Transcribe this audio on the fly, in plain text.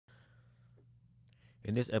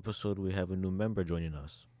In this episode, we have a new member joining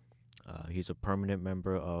us. He's a permanent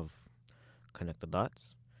member of Connect the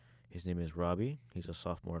Dots. His name is Robbie. He's a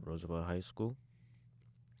sophomore at Roosevelt High School.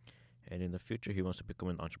 And in the future, he wants to become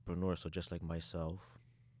an entrepreneur. So, just like myself,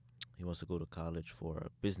 he wants to go to college for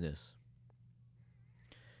business.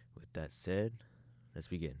 With that said, let's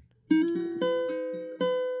begin.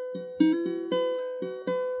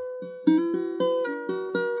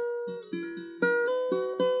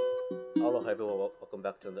 Hello, everyone. Welcome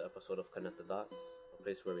back to another episode of Connect the Dots, a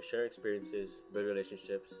place where we share experiences, build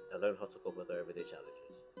relationships, and learn how to cope with our everyday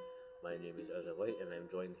challenges. My name is Ezra White, and I'm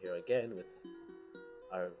joined here again with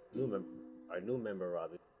our new member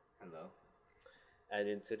Robbie. Hello. And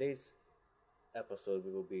in today's episode,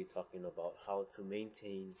 we will be talking about how to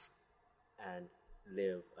maintain and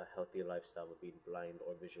live a healthy lifestyle with being blind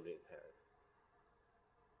or visually impaired.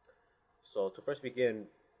 So, to first begin,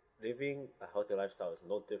 living a healthy lifestyle is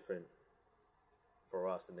no different for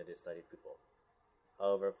us than it is sighted people.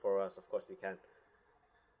 However, for us, of course, we have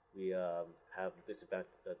the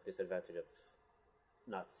disadvantage of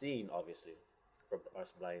not seeing, obviously, for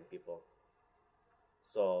us blind people.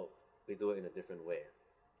 So we do it in a different way,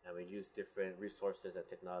 and we use different resources and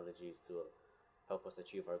technologies to help us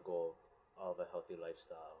achieve our goal of a healthy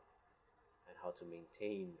lifestyle and how to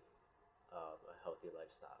maintain a healthy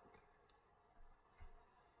lifestyle.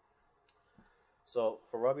 So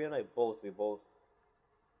for Robbie and I both, we both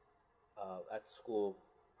at school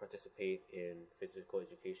participate in physical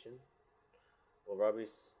education. Well,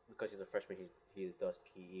 Robbie's because he's a freshman, he does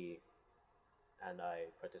PE, and I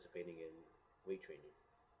participating in weight training.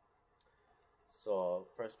 So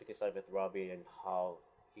first, we can start with Robbie and how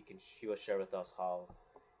he will share with us how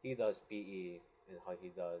he does PE and how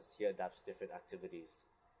he adapts different activities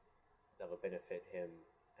that will benefit him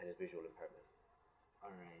and his visual impairment.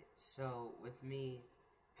 Alright, so with me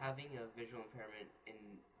having a visual impairment in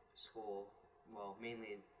school, well,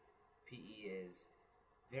 mainly PE, is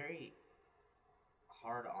very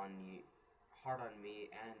hard on you, hard on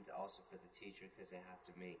me, and also for the teacher, because they have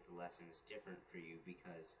to make the lessons different for you,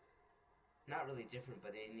 because not really different,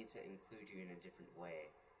 but they need to include you in a different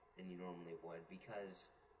way than you normally would,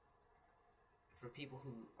 because for people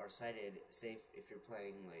who are sighted, say if you're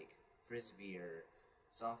playing like frisbee or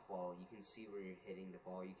softball, you can see where you're hitting the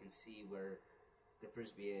ball, you can see where the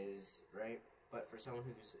frisbee is, right? But for someone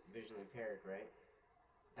who's visually impaired, right,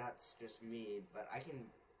 that's just me. But I can,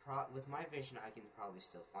 with my vision, I can probably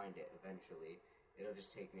still find it eventually. It'll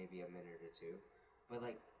just take maybe a minute or two. But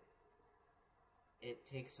like, it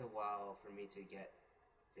takes a while for me to get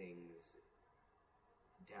things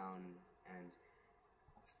down, and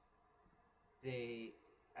they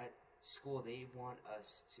at school they want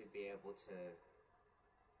us to be able to,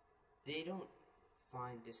 they don't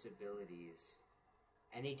find disabilities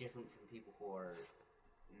any different from people who are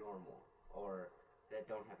normal or that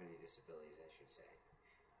don't have any disabilities, I should say.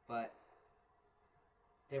 But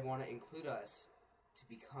they want to include us to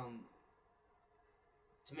become,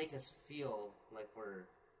 to make us feel like we're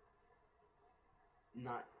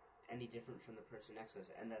not any different from the person next to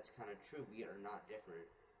us, and that's kind of true. We are not different.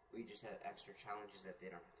 We just have extra challenges that they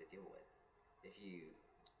don't have to deal with. If you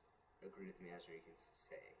agree with me, Ezra, you can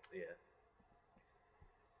say. Yeah.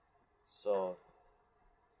 So,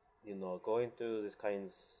 going through these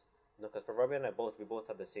kinds, because for Robbie and I both, we both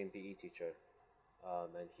had the same PE teacher,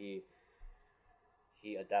 and he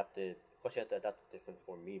adapted. Of course, he had to adapt different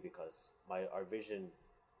for me because our vision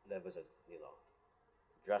levels are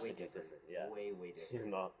drastically different. Yeah, Way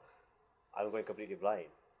different. I'm going completely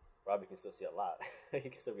blind. Robbie can still see a lot. He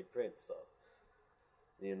can still read print. So,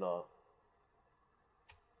 you know,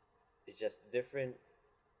 it's just different.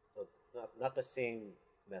 Not the same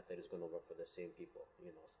method is going to work for the same people.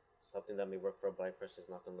 Something that may work for a blind person is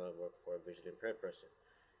not going to work for a visually impaired person,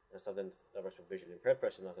 and something that works for a visually impaired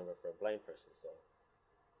person is not going to work for a blind person. So,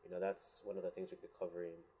 that's one of the things we'll be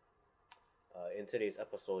covering in today's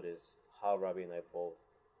episode is how Robbie and I both,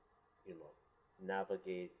 you know,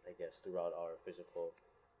 navigate, I guess, throughout our physical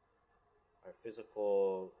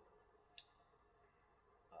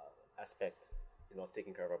aspect, of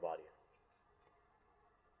taking care of our body.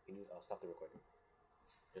 I'll stop the recording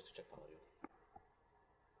just to check the audio.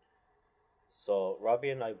 So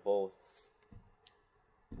Robbie and I both,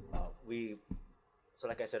 we, so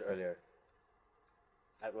like I said earlier,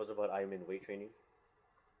 at Roosevelt I am in weight training,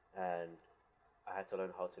 and I had to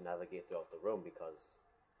learn how to navigate throughout the room because,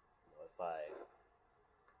 if I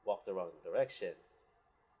walk the wrong direction,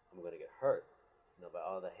 I'm gonna get hurt. By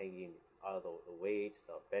all the hanging, all the weights,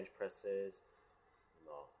 the bench presses.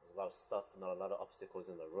 There's a lot of stuff, a lot of obstacles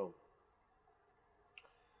in the room.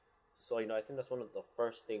 So I think that's one of the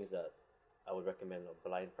first things that I would recommend a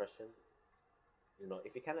blind person. You know,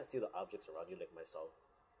 if you cannot see the objects around you, like myself,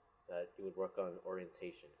 that you would work on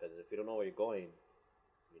orientation. Because if you don't know where you're going,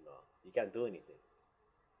 you know, you can't do anything.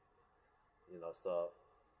 You know, so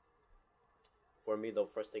for me, the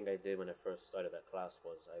first thing I did when I first started that class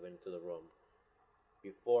was I went into the room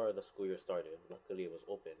before the school year started. Luckily, it was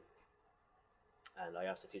open, and I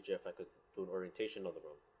asked the teacher if I could do an orientation of the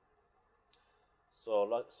room.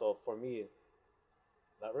 So for me,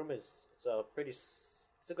 that room is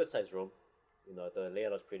it's a good sized room. You know, the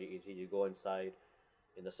layout is pretty easy. You go inside.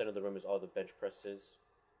 In the center of the room is all the bench presses.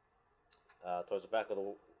 Towards the back of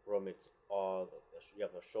the room, it's all you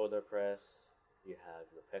have a shoulder press. You have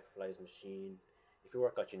your pec flies machine. If you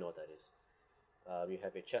work out, you know what that is. You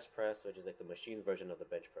have your chest press, which is like the machine version of the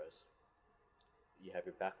bench press. You have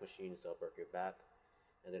your back machines to help work your back.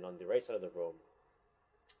 And then on the right side of the room,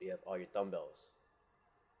 you have all your dumbbells.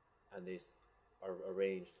 And these are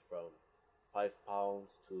arranged from 5 pounds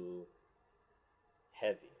to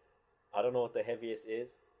heavy. I don't know what the heaviest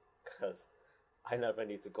is, because I never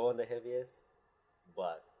need to go on the heaviest.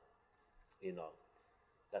 But, you know,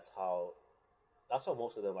 that's how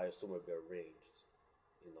most of them, I assume, will be arranged,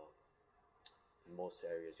 you know, in most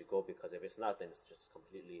areas you go, because if it's not, then it's just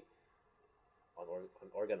completely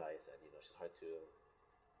unorganized, and, you know, it's just hard to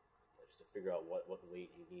figure out what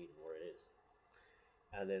weight you need and where it is.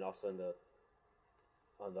 And then also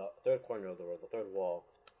on the third corner of the room, the third wall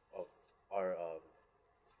of our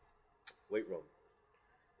weight room,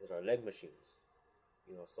 is our leg machines.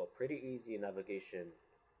 You know, so pretty easy navigation.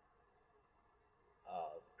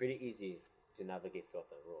 Pretty easy to navigate throughout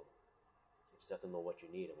that room. You just have to know what you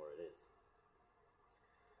need and where it is.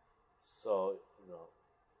 So, you know,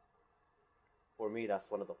 for me, that's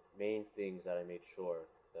one of the main things that I made sure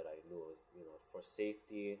that I knew was, you know, for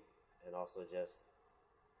safety, and also just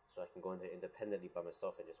so I can go in there independently by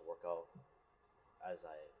myself and just work out as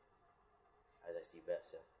I see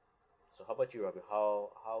best. Yeah. So how about you, Robbie? How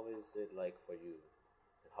is it like for you,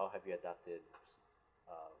 and how have you adapted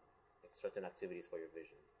like certain activities for your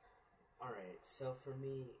vision? Alright, so for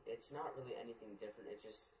me, it's not really anything different. It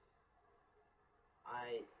just,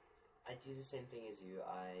 I do the same thing as you.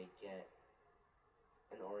 I get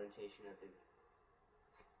an orientation at the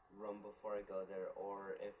room before I go there,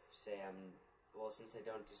 or if, say, since I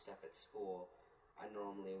don't do stuff at school, I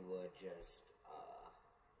normally would just,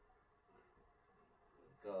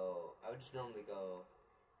 I would just normally go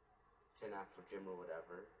to an actual gym or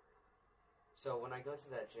whatever. So when I go to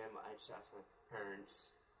that gym, I just ask my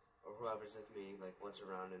parents, or whoever's with me, like, what's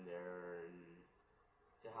around in there, and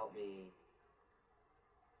to help me,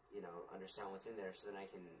 you know, understand what's in there, so then I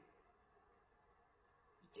can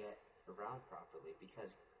get around properly.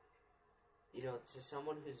 Because, you know, to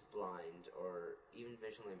someone who's blind or even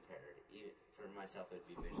visually impaired, even for myself it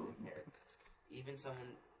would be visually impaired, even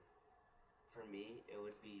someone, for me, it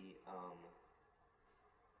would be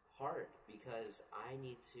hard, because I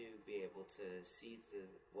need to be able to see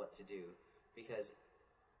what to do. Because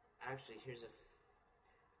actually, here's a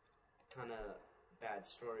kind of bad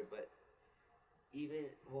story, but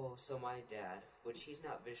so my dad, which he's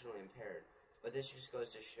not visually impaired, but this just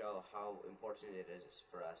goes to show how important it is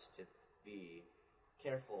for us to be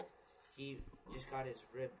careful. He just got his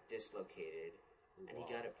rib dislocated, and he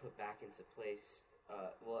got it put back into place.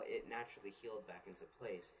 It naturally healed back into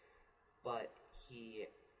place, but he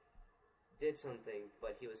did something,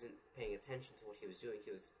 but he wasn't paying attention to what he was doing.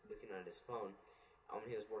 He was looking at his phone.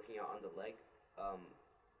 He was working out on the leg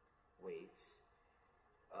weights.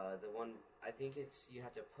 The one, I think it's, you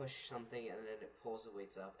have to push something and then it pulls the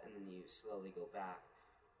weights up and then you slowly go back.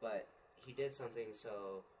 But he did something,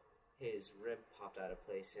 so his rib popped out of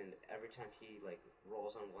place, and every time he like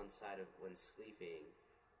rolls on one side of when sleeping,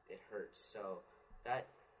 it hurts. So that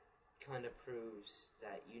kind of proves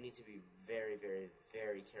that you need to be very, very,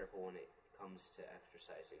 very careful when it comes to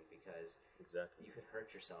exercising, because Exactly. you could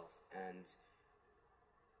hurt yourself. And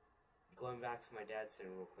going back to my dad's thing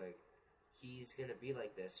real quick, he's going to be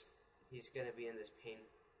like this. He's going to be in this pain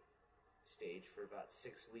stage for about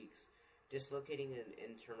 6 weeks. Dislocating an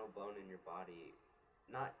internal bone in your body,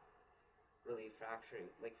 not really fracturing.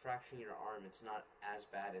 Like, fracturing your arm, it's not as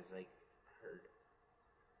bad as, like, hurt.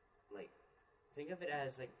 Like, think of it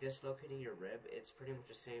as, like, dislocating your rib. It's pretty much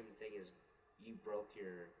the same thing as you broke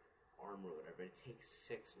your arm or whatever. It takes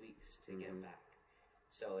 6 weeks to get back.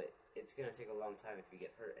 So it's gonna take a long time if you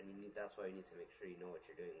get hurt, and that's why you need to make sure you know what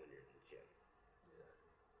you're doing when you're in the gym.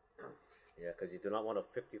 Yeah, because you do not want a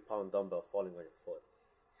 50-pound dumbbell falling on your foot,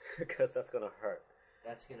 because that's gonna hurt.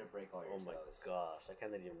 That's gonna break all your toes. Oh my gosh, I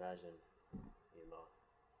can't even imagine. You know,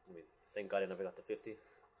 I mean, thank God I never got to 50.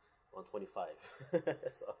 125.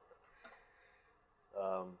 So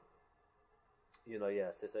Um,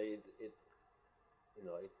 yes,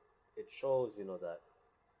 it shows, that,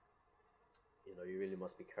 you really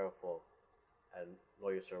must be careful and know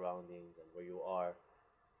your surroundings and where you are,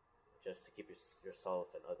 just to keep yourself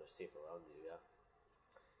and others safe around you. Yeah,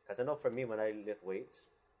 because I know for me, when I lift weights,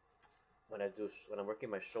 when I'm working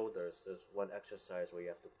my shoulders, there's one exercise where you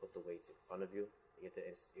have to put the weights in front of you. You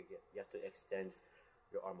have to extend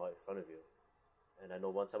your arm out in front of you. And I know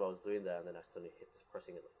one time I was doing that and then I accidentally hit this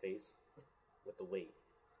person in the face with the weight.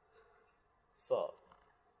 So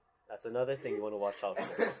that's another thing you want to watch out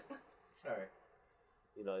for. Sorry.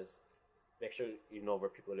 Is make sure you know where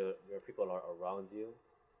people are around you,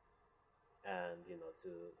 and to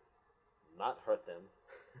not hurt them,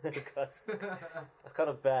 because that's kind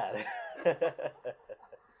of bad.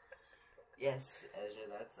 Yes, Ezra,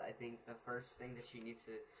 that's, I think, the first thing that you need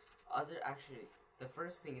to... the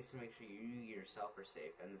first thing is to make sure you yourself are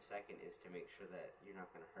safe, and the second is to make sure that you're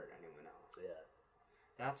not going to hurt anyone else. Yeah.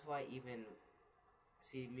 That's why even...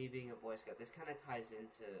 See, me being a Boy Scout, this kind of ties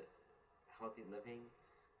into healthy living,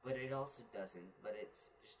 but it also doesn't. But it's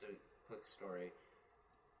just a quick story.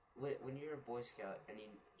 When you're a Boy Scout and you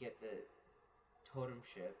get the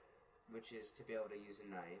totemship, which is to be able to use a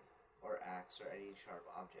knife or axe or any sharp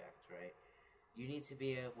object, right? You need to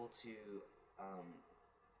be able to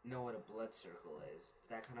know what a blood circle is.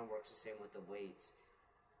 That kind of works the same with the weights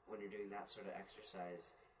when you're doing that sort of exercise.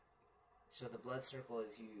 So the blood circle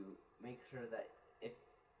is you make sure that if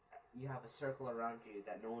you have a circle around you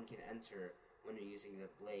that no one can enter when you're using the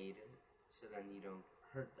blade, so then you don't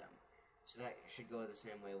hurt them. So that should go the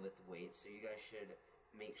same way with the weights. So you guys should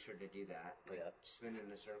make sure to do that. Like, spin in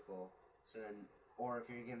a circle. So then, or if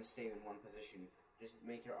you're going to stay in one position, just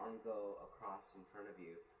make your arm go across in front of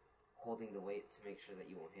you, holding the weight to make sure that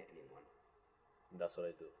you won't hit anyone. That's what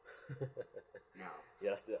I do. Now.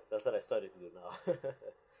 Yeah, that's what I started to do now.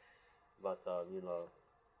 But,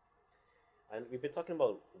 and we've been talking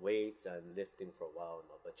about weights and lifting for a while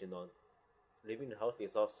now, but, living healthy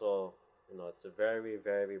is also, it's a very,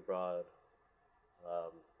 very broad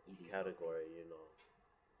category,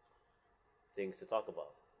 things to talk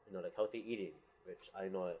about. Like healthy eating, which I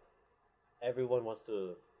know everyone wants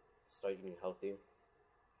to start eating healthy,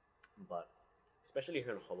 but especially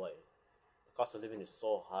here in Hawaii, the cost of living is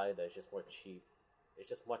so high that it's just more cheap. It's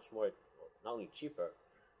just much more, not only cheaper,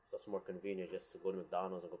 it's also more convenient just to go to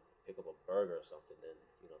McDonald's and go pick up a burger or something than,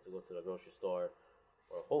 to go to the grocery store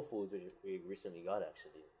or Whole Foods, which we recently got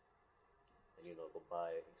actually, and, go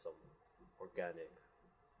buy some organic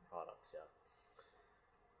products, yeah.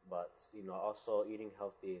 But, also eating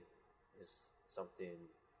healthy is something,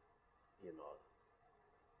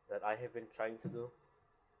 that I have been trying to do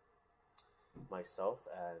myself,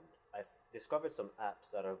 and I've discovered some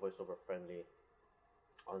apps that are voiceover friendly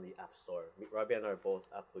on the App Store. Robbie and I are both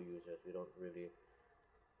Apple users. We don't really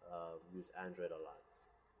use Android a lot,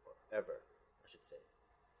 or ever, I should say.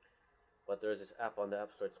 But there's this app on the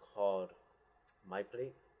App Store. It's called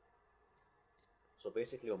MyPlate. So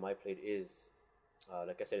basically, what MyPlate is,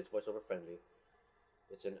 like I said, it's voiceover friendly.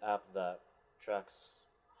 It's an app that tracks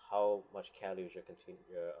how much calories you're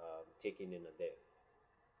taking in a day.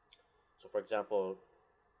 So, for example,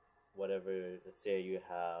 let's say you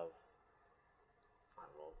have, I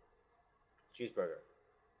don't know, cheeseburger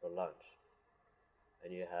for lunch,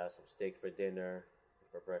 and you have some steak for dinner,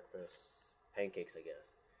 for breakfast, pancakes, I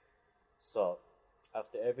guess. So,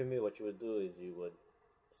 after every meal, what you would do is you would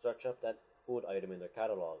search up that food item in their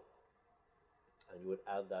catalog, and you would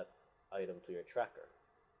add that item to your tracker.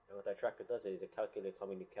 And what that tracker does is it calculates how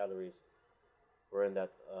many calories were in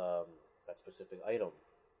that specific item.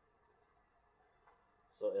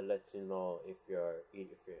 So it lets you know if you're eating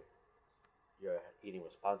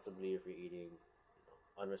responsibly, if you're eating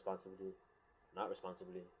unresponsibly, not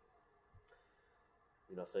responsibly.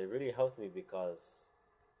 So it really helped me because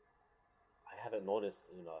I haven't noticed,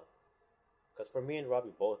 because for me and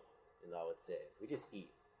Robbie both, I would say we just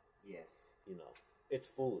eat. Yes. It's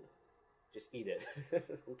food. Just eat it.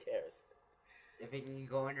 Who cares? If it can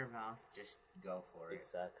go in your mouth, just go for it.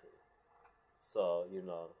 Exactly. So,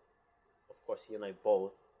 of course, he and I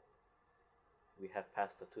both, we have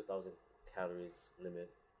passed the 2,000 calories limit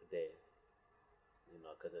a day.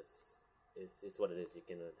 Because it's what it is. You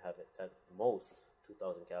can have it at most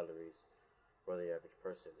 2,000 calories for the average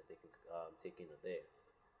person that they can take in a day.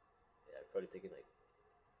 Yeah, I've probably taken like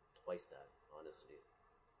twice that, honestly.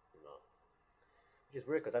 Which is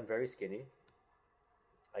weird because I'm very skinny.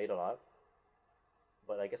 I eat a lot.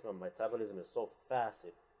 But I guess my metabolism is so fast,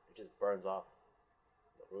 it just burns off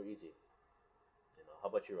real easy. How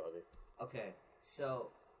about you, Robbie? Okay, so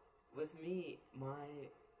with me,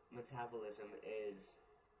 metabolism is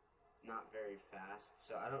not very fast,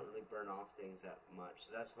 so I don't really burn off things that much.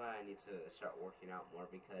 So that's why I need to start working out more,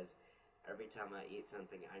 because every time I eat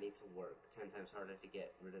something, I need to work 10 times harder to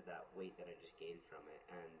get rid of that weight that I just gained from it.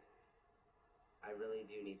 And I really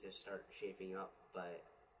do need to start shaping up, but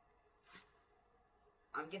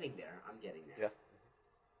I'm getting there. I'm getting there.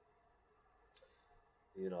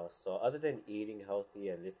 Yeah. So other than eating healthy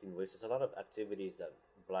and lifting weights, there's a lot of activities that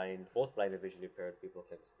both blind and visually impaired people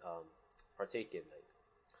can partake in, like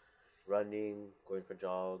running, going for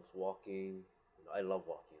jogs, walking. I love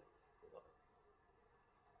walking.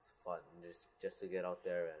 It's fun just to get out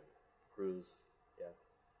there and cruise. Yeah.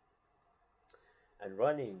 And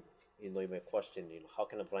running, you may question, how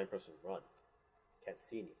can a blind person run? Can't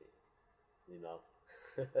see anything.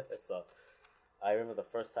 So I remember the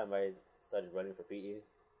first time I started running for PE,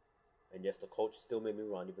 and yes, the coach still made me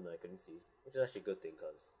run even though I couldn't see, which is actually a good thing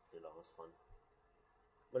because it was fun.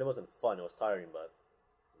 But it wasn't fun; it was tiring. But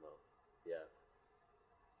yeah.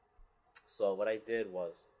 So what I did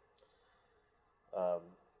was,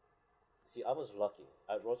 see, I was lucky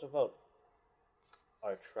at Roosevelt.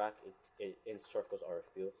 Our track it encircles our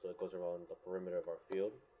field, so it goes around the perimeter of our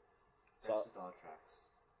field. That's with all tracks.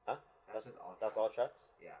 Huh? That's with all tracks. That's all tracks?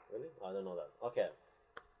 Yeah. Really? I don't know that. Okay.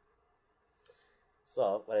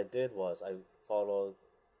 So what I did was I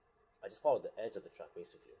just followed the edge of the track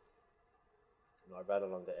basically. I ran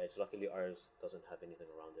along the edge. Luckily ours doesn't have anything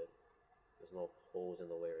around it. There's no holes in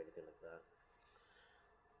the way or anything like that.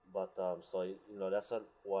 But so that's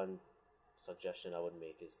one suggestion I would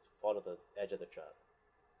make, is to follow the edge of the track.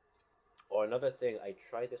 Or another thing, I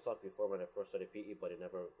tried this out before when I first started PE, but it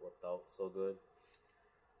never worked out so good.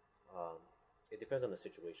 It depends on the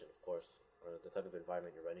situation, of course, or the type of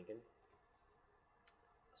environment you're running in.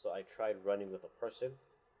 So I tried running with a person,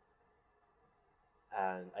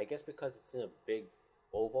 and I guess because it's in a big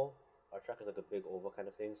oval, our track is like a big oval kind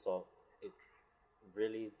of thing, so it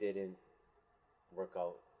really didn't work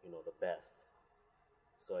out, the best.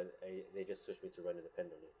 So they just switched me to run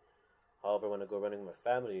independently. However, when I go running with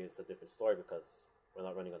my family, it's a different story because we're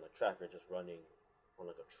not running on the track, we're just running on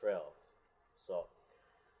like a trail. So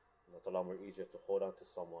it's a lot more easier to hold on to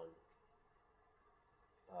someone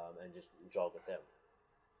and just jog with them.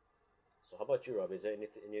 So how about you, Rob? Is there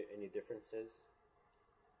any differences?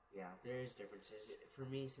 Yeah, there is differences. For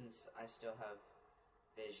me, since I still have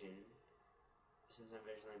vision, since I'm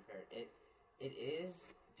visually impaired, it is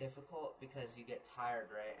difficult because you get tired,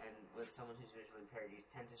 right? And with someone who's visually impaired, you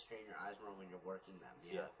tend to strain your eyes more when you're working them.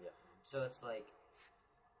 Yeah. So it's like,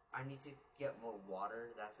 I need to get more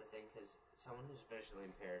water. That's the thing, because someone who's visually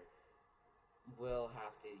impaired will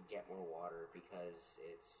have to get more water, because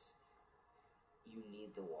you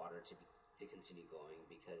need the water to continue going,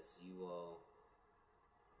 because you'll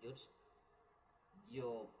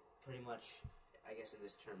pretty much, I guess in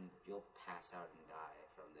this term, you'll pass out and die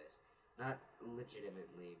from this. Not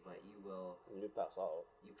legitimately, but you will. You pass out.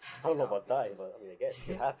 You pass out. I don't know about dying, but I guess it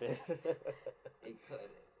could happen. It could,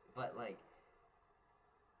 but like,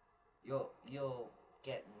 you'll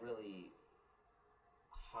get really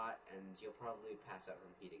hot, and you'll probably pass out from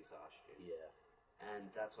heat exhaustion. Yeah. And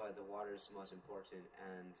that's why the water is most important.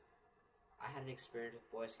 And I had an experience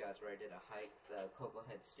with Boy Scouts where I did a hike, the Cocoa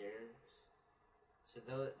Head Stairs. So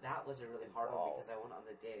that was a really hard one, because I went on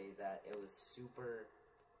the day that it was super,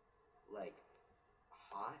 like,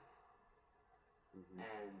 hot and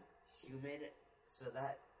humid. So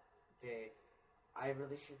that day, I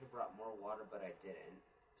really should have brought more water, but I didn't.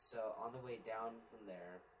 So on the way down from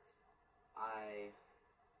there, I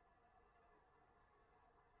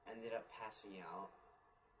ended up passing out.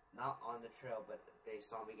 Not on the trail, but they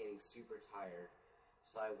saw me getting super tired.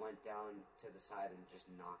 So I went down to the side and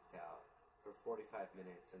just knocked out for 45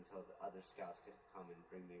 minutes until the other scouts could come and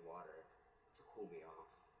bring me water to cool me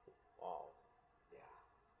off. Wow. Yeah.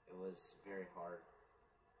 It was very hard.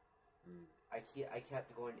 I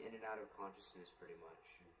kept going in and out of consciousness pretty much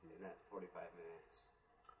in that 45 minutes.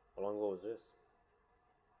 How long ago was this?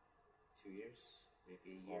 2 years?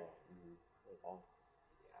 Maybe a year. Oh.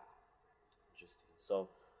 Yeah. Interesting.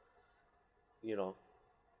 So,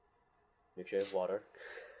 make sure you have water.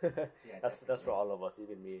 Yeah, that's for all of us,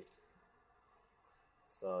 even me.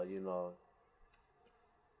 So,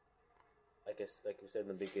 I guess, like you said in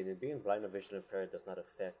the beginning, being blind or visually impaired does not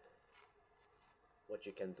affect what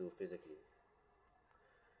you can do physically.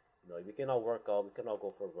 We can all work out, we can all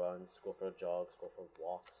go for runs, go for jogs, go for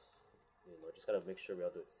walks. Just gotta make sure we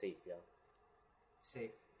all do it safe, yeah?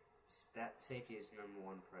 Safe. That safety is number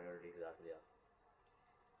one priority. Exactly, yeah.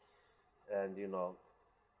 And,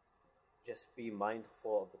 just be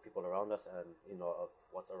mindful of the people around us and, of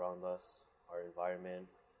what's around us, our environment.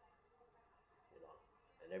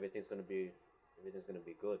 and everything's gonna be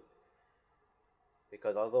good.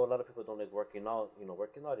 Because although a lot of people don't like working out,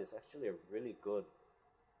 working out is actually a really good,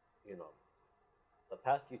 you know, the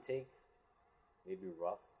path you take may be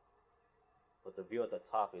rough, but the view at the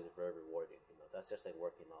top is very rewarding. That's just like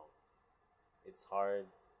working out. It's hard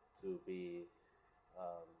to be,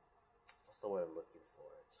 um, what's the word I'm looking for?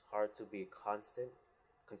 It's hard to be consistent.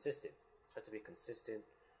 It's hard to be consistent,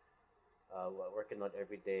 working out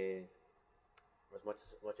every day, as much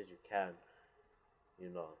as you can, you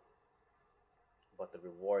know. But the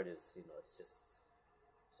reward is, it's just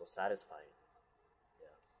so satisfying.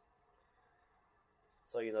 Yeah.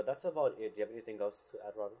 So that's about it. Do you have anything else to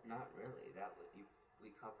add, Robin? Not really.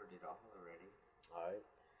 We covered it all already. All right.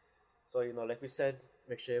 So like we said,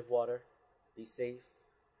 make sure you have water, be safe,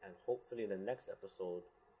 and hopefully in the next episode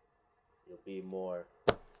you'll be more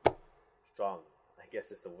strong. I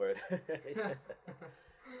guess is the word. But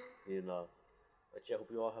yeah,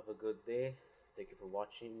 hope you all have a good day. Thank you for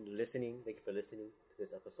listening. Thank you for listening to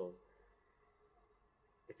this episode.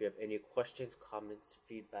 If you have any questions, comments,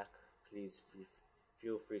 feedback, please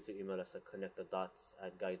feel free to email us at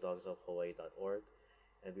connectthedots@guidedogsofhawaii.org,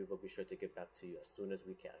 and we will be sure to get back to you as soon as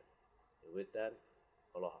we can. And with that,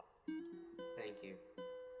 aloha. Thank you.